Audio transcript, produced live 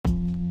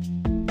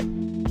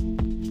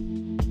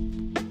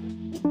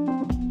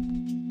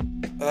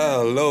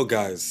Hello,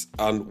 guys,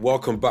 and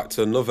welcome back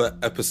to another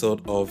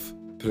episode of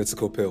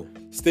Political Pill.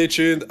 Stay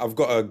tuned, I've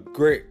got a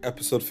great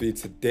episode for you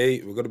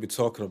today. We're going to be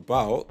talking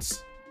about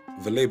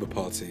the Labour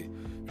Party.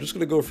 We're just going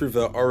to go through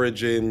their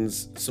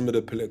origins, some of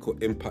the political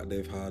impact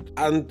they've had,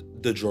 and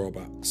the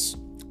drawbacks.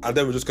 And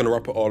then we're just going to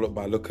wrap it all up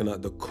by looking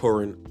at the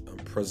current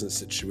and present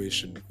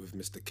situation with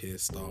Mr. Keir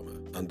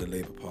Starmer and the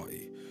Labour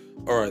Party.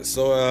 Alright,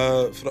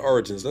 so for the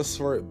origins, let's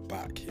throw it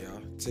back here.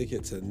 Take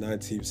it to the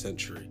 19th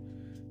century.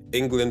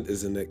 England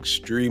is an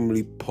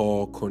extremely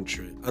poor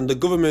country, and the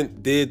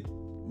government did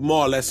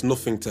more or less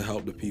nothing to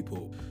help the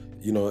people.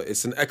 You know,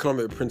 it's an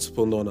economic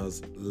principle known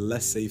as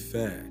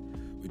laissez-faire,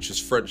 which is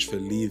French for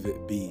leave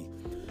it be.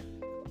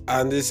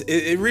 And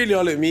it really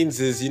all it means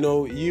is,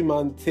 you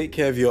man, take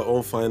care of your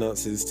own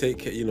finances, take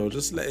care,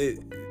 just let it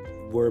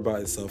worry about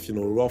itself,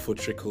 wealth will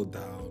trickle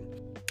down.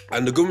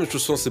 And the government's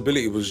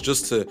responsibility was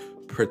just to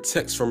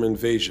protect from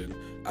invasion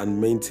and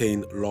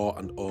maintain law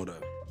and order.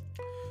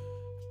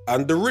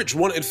 And the rich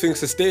wanted things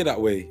to stay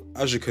that way,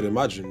 as you could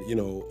imagine.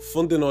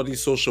 Funding all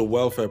these social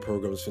welfare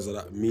programs, things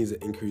like that, means an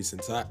increase in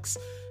tax.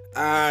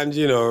 And,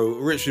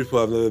 rich people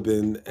have never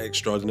been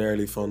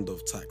extraordinarily fond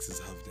of taxes,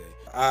 have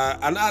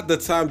they? And at the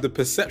time, the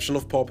perception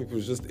of poor people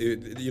was just,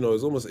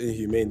 it's almost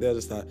inhumane. They're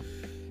just like,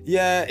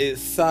 yeah,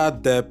 it's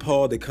sad, they're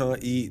poor, they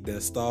can't eat, they're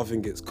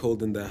starving, it's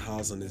cold in their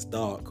house and it's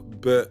dark,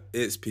 but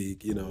it's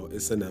peak,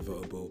 it's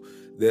inevitable.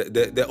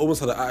 They almost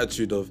had an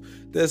attitude of,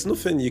 there's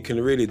nothing you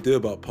can really do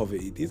about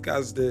poverty. These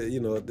guys,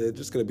 they're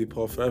just going to be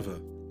poor forever.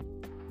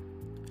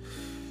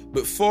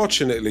 But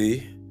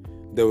fortunately,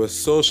 there were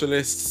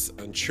socialists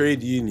and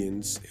trade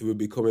unions who were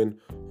becoming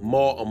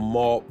more and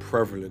more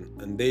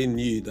prevalent, and they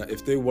knew that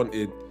if they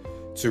wanted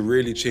to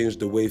really change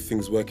the way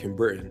things work in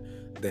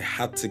Britain, they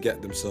had to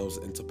get themselves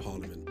into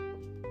parliament.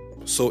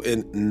 So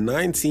in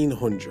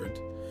 1900,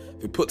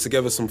 they put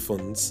together some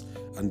funds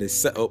and they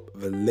set up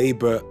the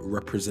Labour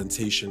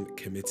Representation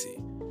Committee,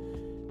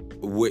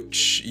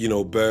 which,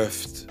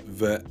 birthed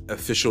the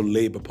official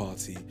Labour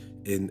Party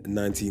in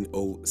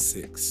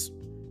 1906.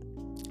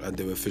 And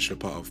they were officially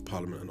part of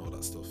Parliament and all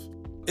that stuff.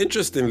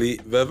 Interestingly,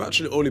 there have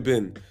actually only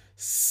been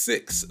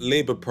 6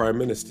 Labour Prime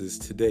Ministers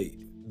to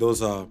date.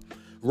 Those are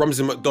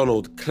Ramsay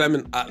MacDonald,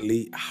 Clement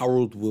Attlee,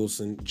 Harold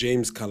Wilson,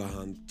 James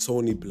Callaghan,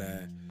 Tony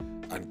Blair,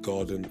 and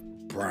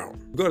Gordon Brown.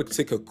 We've got to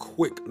take a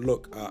quick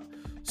look at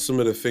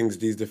some of the things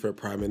these different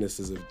prime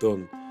ministers have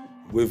done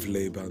with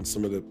Labour and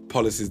some of the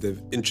policies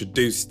they've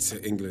introduced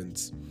to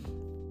England.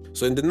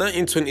 So in the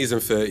 1920s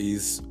and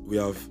 30s, we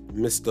have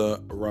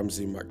Mr.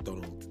 Ramsay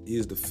MacDonald. He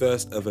is the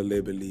first ever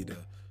Labour leader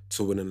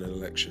to win an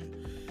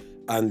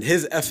election. And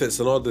his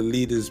efforts and all the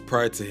leaders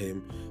prior to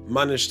him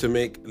managed to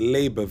make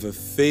Labour the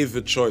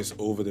favoured choice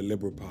over the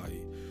Liberal Party.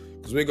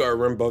 Because we got to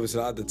remember, obviously,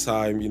 at the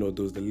time,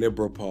 there was the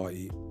Liberal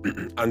Party,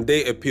 and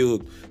they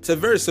appealed to a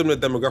very similar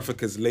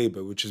demographic as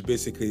Labour, which is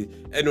basically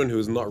anyone who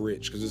was not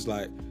rich, because it's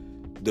like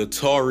the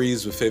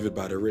Tories were favoured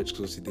by the rich,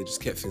 because they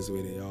just kept things the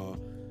way they are.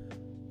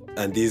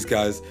 And these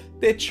guys,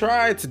 they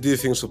tried to do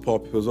things for poor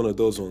people, it was one of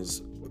those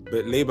ones.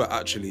 But Labour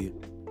actually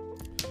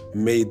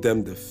made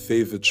them the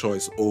favoured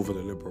choice over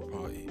the Liberal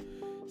Party.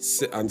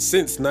 And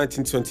since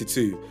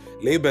 1922,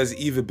 Labour has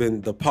either been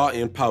the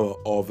party in power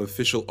or the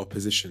official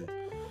opposition.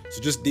 So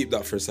just deep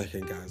that for a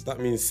second, guys. That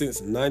means since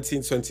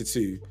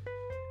 1922,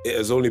 it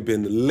has only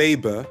been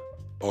Labour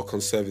or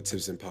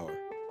Conservatives in power.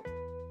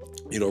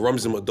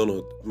 Ramsay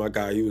MacDonald, my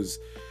guy, he was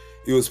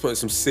putting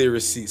some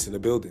serious seats in the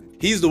building.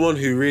 He's the one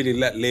who really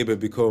let Labour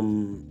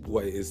become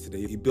what it is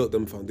today. He built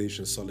them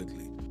foundations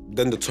solidly.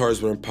 Then the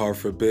Tories were in power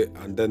for a bit,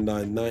 and then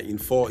in the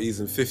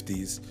 1940s and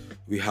 50s,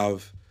 we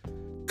have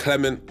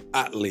Clement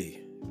Attlee,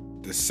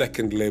 the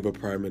second Labour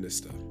Prime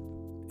Minister.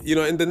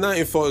 In the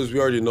 1940s, we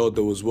already know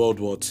there was World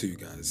War II,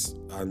 guys,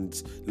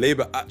 and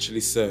Labour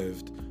actually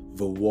served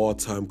the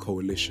wartime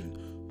coalition.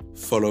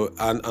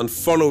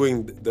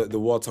 Following the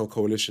wartime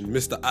coalition,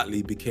 Mr.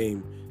 Attlee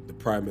became the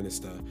Prime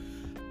Minister,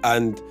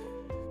 and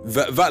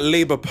that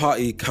Labour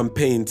Party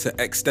campaigned to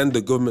extend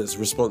the government's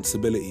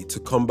responsibility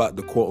to combat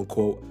the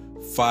quote-unquote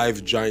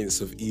 5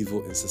 giants of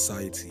evil in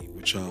society,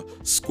 which are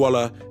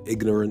squalor,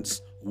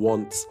 ignorance,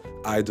 want,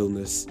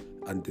 idleness,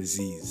 and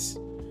disease.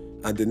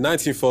 And in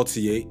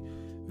 1948,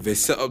 they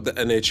set up the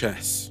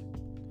NHS.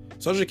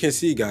 So as you can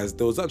see, guys,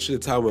 there was actually a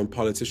time when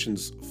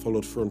politicians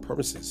followed through on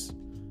promises.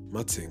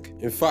 Matting.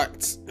 In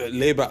fact,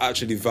 Labour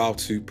actually vowed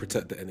to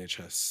protect the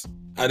NHS.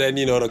 And then,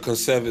 the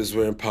Conservatives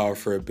were in power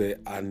for a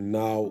bit, and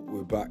now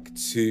we're back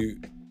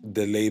to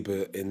the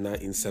Labour in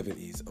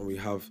 1970s, and we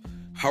have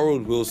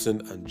Harold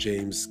Wilson and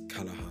James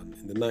Callaghan.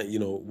 In the night,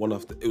 one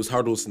after it was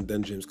Harold Wilson,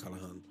 then James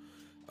Callaghan,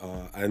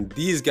 and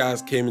these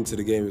guys came into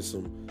the game with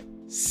some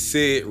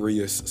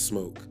serious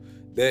smoke.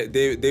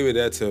 They were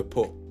there to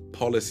put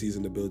policies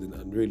in the building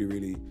and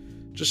really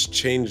just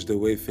change the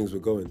way things were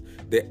going.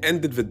 They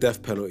ended the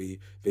death penalty.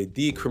 They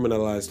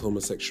decriminalized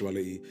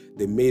homosexuality.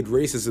 They made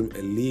racism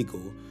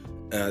illegal.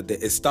 They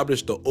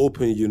established the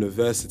Open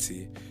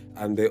University,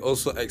 and they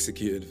also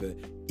executed the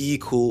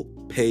Equal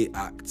Pay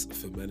Act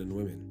for men and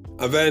women.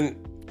 And then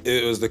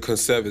It was the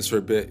Conservatives for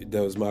a bit.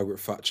 There was Margaret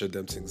Thatcher,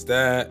 them things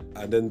there.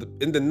 And then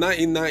in the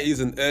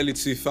 1990s and early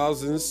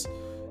 2000s,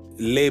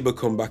 Labour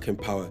come back in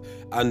power.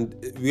 And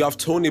we have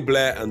Tony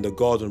Blair and the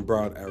Gordon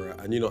Brown era.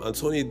 And,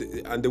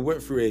 and they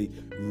went through a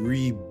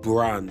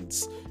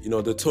rebrand.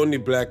 The Tony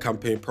Blair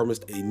campaign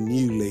promised a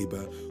new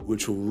Labour,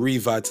 which will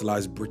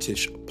revitalise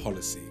British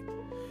policy.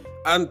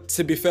 And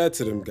to be fair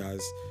to them,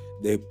 guys,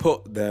 they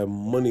put their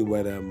money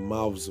where their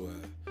mouths were.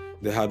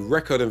 They had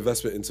record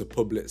investment into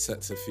public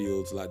sector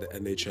fields like the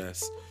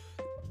NHS,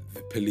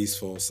 the police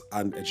force,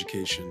 and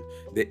education.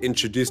 They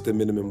introduced the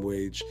minimum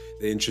wage.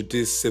 They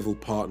introduced civil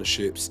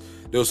partnerships.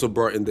 They also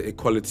brought in the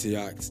Equality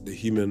Act, the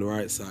Human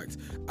Rights Act,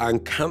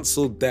 and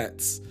cancelled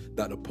debts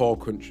that poor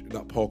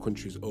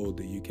countries owed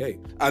the UK.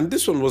 And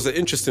this one was an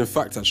interesting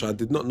fact, actually. I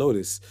did not know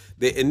this.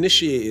 They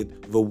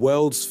initiated the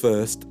world's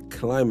first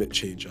climate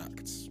change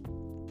act.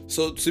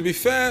 So to be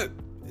fair,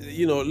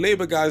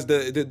 Labour guys,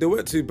 they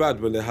weren't too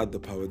bad when they had the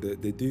power.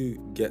 They do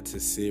get to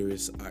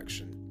serious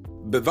action.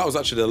 But that was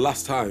actually the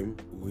last time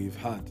we've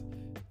had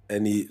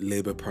any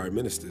Labour Prime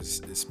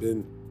Ministers. It's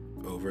been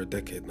over a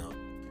decade now.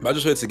 But I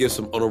just wanted to give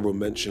some honourable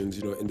mentions,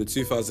 in the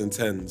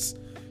 2010s,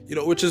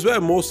 which is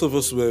where most of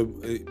us were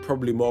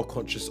probably more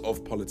conscious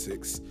of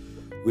politics.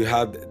 We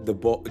had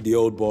the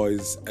old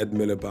boys, Ed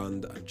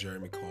Miliband and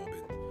Jeremy Corbyn.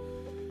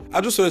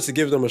 I just wanted to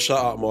give them a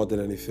shout out more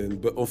than anything,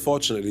 but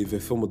unfortunately they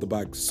filmed the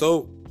bag,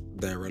 so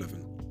they're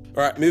irrelevant.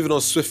 All right, moving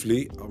on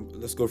swiftly,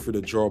 let's go through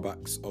the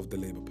drawbacks of the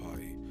Labour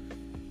Party.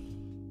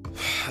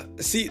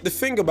 See, the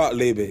thing about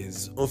Labour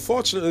is,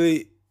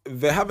 unfortunately,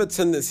 they have a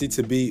tendency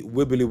to be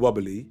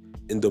wibbly-wobbly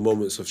in the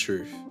moments of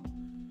truth.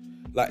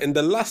 Like in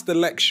the last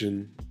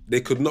election,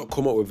 they could not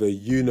come up with a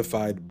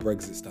unified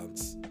Brexit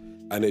stance,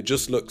 and it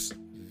just looks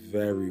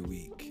very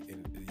weak,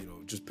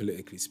 just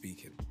politically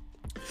speaking.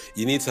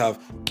 You need to have,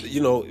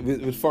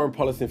 with foreign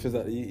policy and things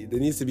like that, there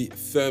needs to be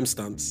firm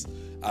stance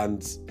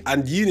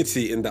and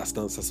unity in that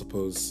stance, I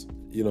suppose.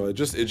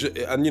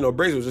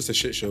 Brexit was just a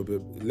shit show,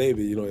 but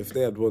Labour, if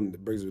they had won,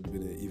 Brexit would have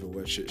been an even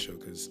worse shit show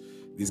because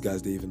these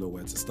guys didn't even know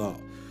where to start.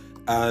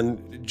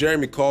 And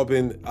Jeremy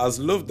Corbyn, as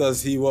loved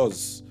as he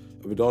was,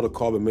 with all the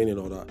Corbyn mania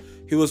and all that,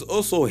 he was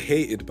also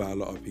hated by a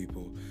lot of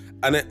people.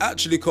 And it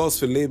actually caused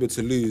for Labour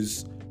to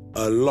lose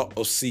a lot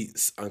of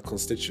seats and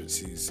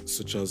constituencies,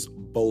 such as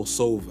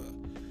Bolsover,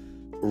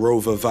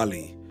 Rover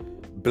Valley,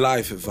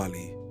 Blythe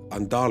Valley,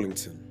 and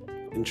Darlington.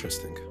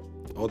 Interesting.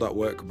 All that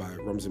work by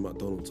Ramsay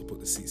MacDonald to put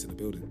the seats in the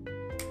building.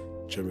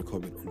 Jeremy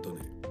Corbyn undone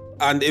it.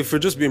 And if we're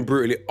just being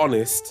brutally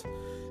honest,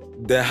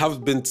 there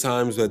have been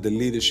times where the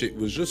leadership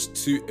was just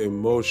too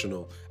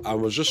emotional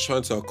and was just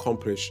trying to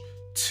accomplish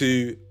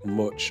too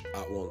much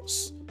at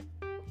once.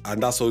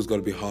 And that's always got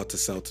to be hard to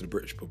sell to the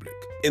British public.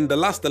 In the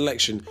last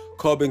election,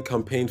 Corbyn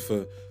campaigned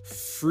for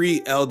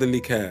free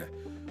elderly care,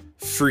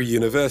 free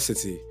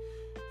university,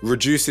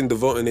 reducing the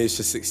voting age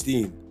to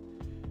 16,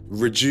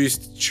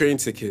 reduced train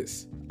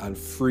tickets, and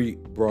free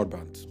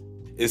broadband.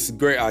 It's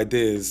great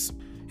ideas.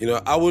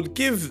 I would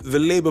give the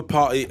Labour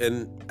Party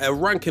a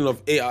ranking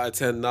of 8 out of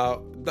 10.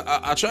 Now,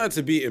 I try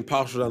to be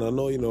impartial, and I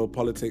know,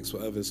 politics,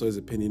 whatever, so it's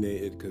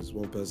opinionated because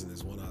one person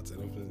is 1 out of 10,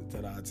 one person is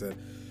 10 out of 10.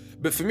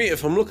 But for me,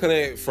 if I'm looking at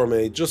it from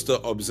just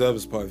an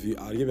observer's point of view,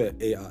 I'll give it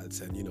an 8 out of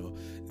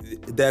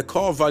 10, Their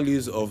core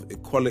values of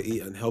equality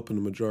and helping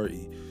the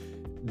majority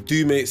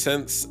do make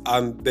sense,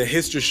 and the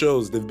history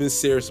shows they've been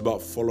serious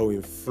about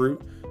following through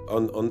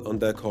on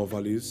their core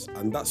values,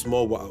 and that's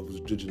more what I was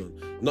judging on,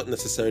 not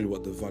necessarily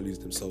what the values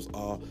themselves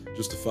are,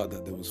 just the fact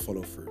that there was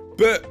follow through.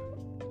 But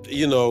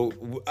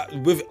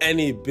with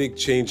any big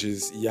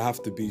changes, you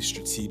have to be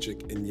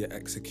strategic in your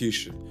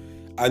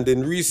execution. And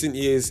in recent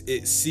years,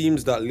 it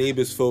seems that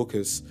Labour's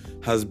focus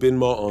has been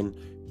more on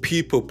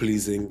people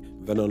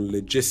pleasing than on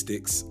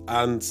logistics,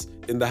 and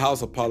in the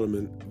House of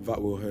Parliament,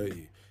 that will hurt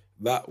you.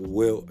 That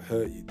will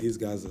hurt you. These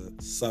guys are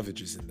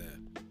savages in there.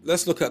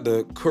 Let's look at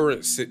the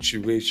current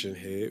situation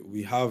here.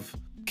 We have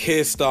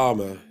Keir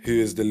Starmer, who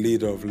is the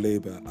leader of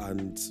Labour,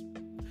 and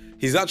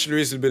he's actually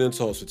recently been in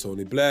talks with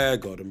Tony Blair,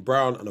 Gordon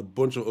Brown, and a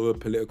bunch of other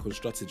political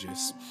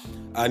strategists.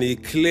 And he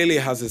clearly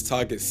has his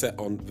target set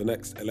on the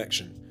next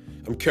election.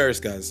 I'm curious,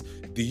 guys,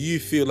 do you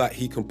feel like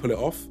he can pull it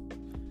off?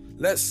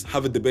 Let's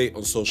have a debate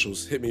on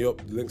socials. Hit me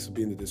up, the links will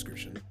be in the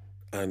description.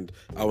 And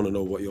I want to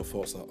know what your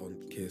thoughts are on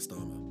Keir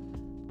Starmer.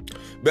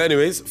 But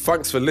anyways,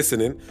 thanks for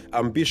listening,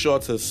 and be sure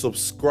to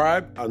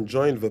subscribe and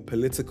join the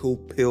Political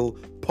Pill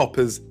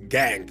Poppers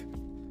gang.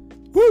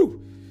 Woo!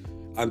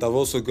 And I've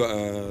also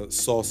got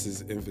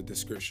sources in the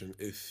description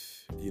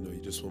if you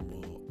just want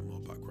more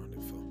background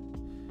info.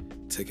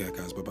 Take care,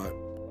 guys. Bye-bye.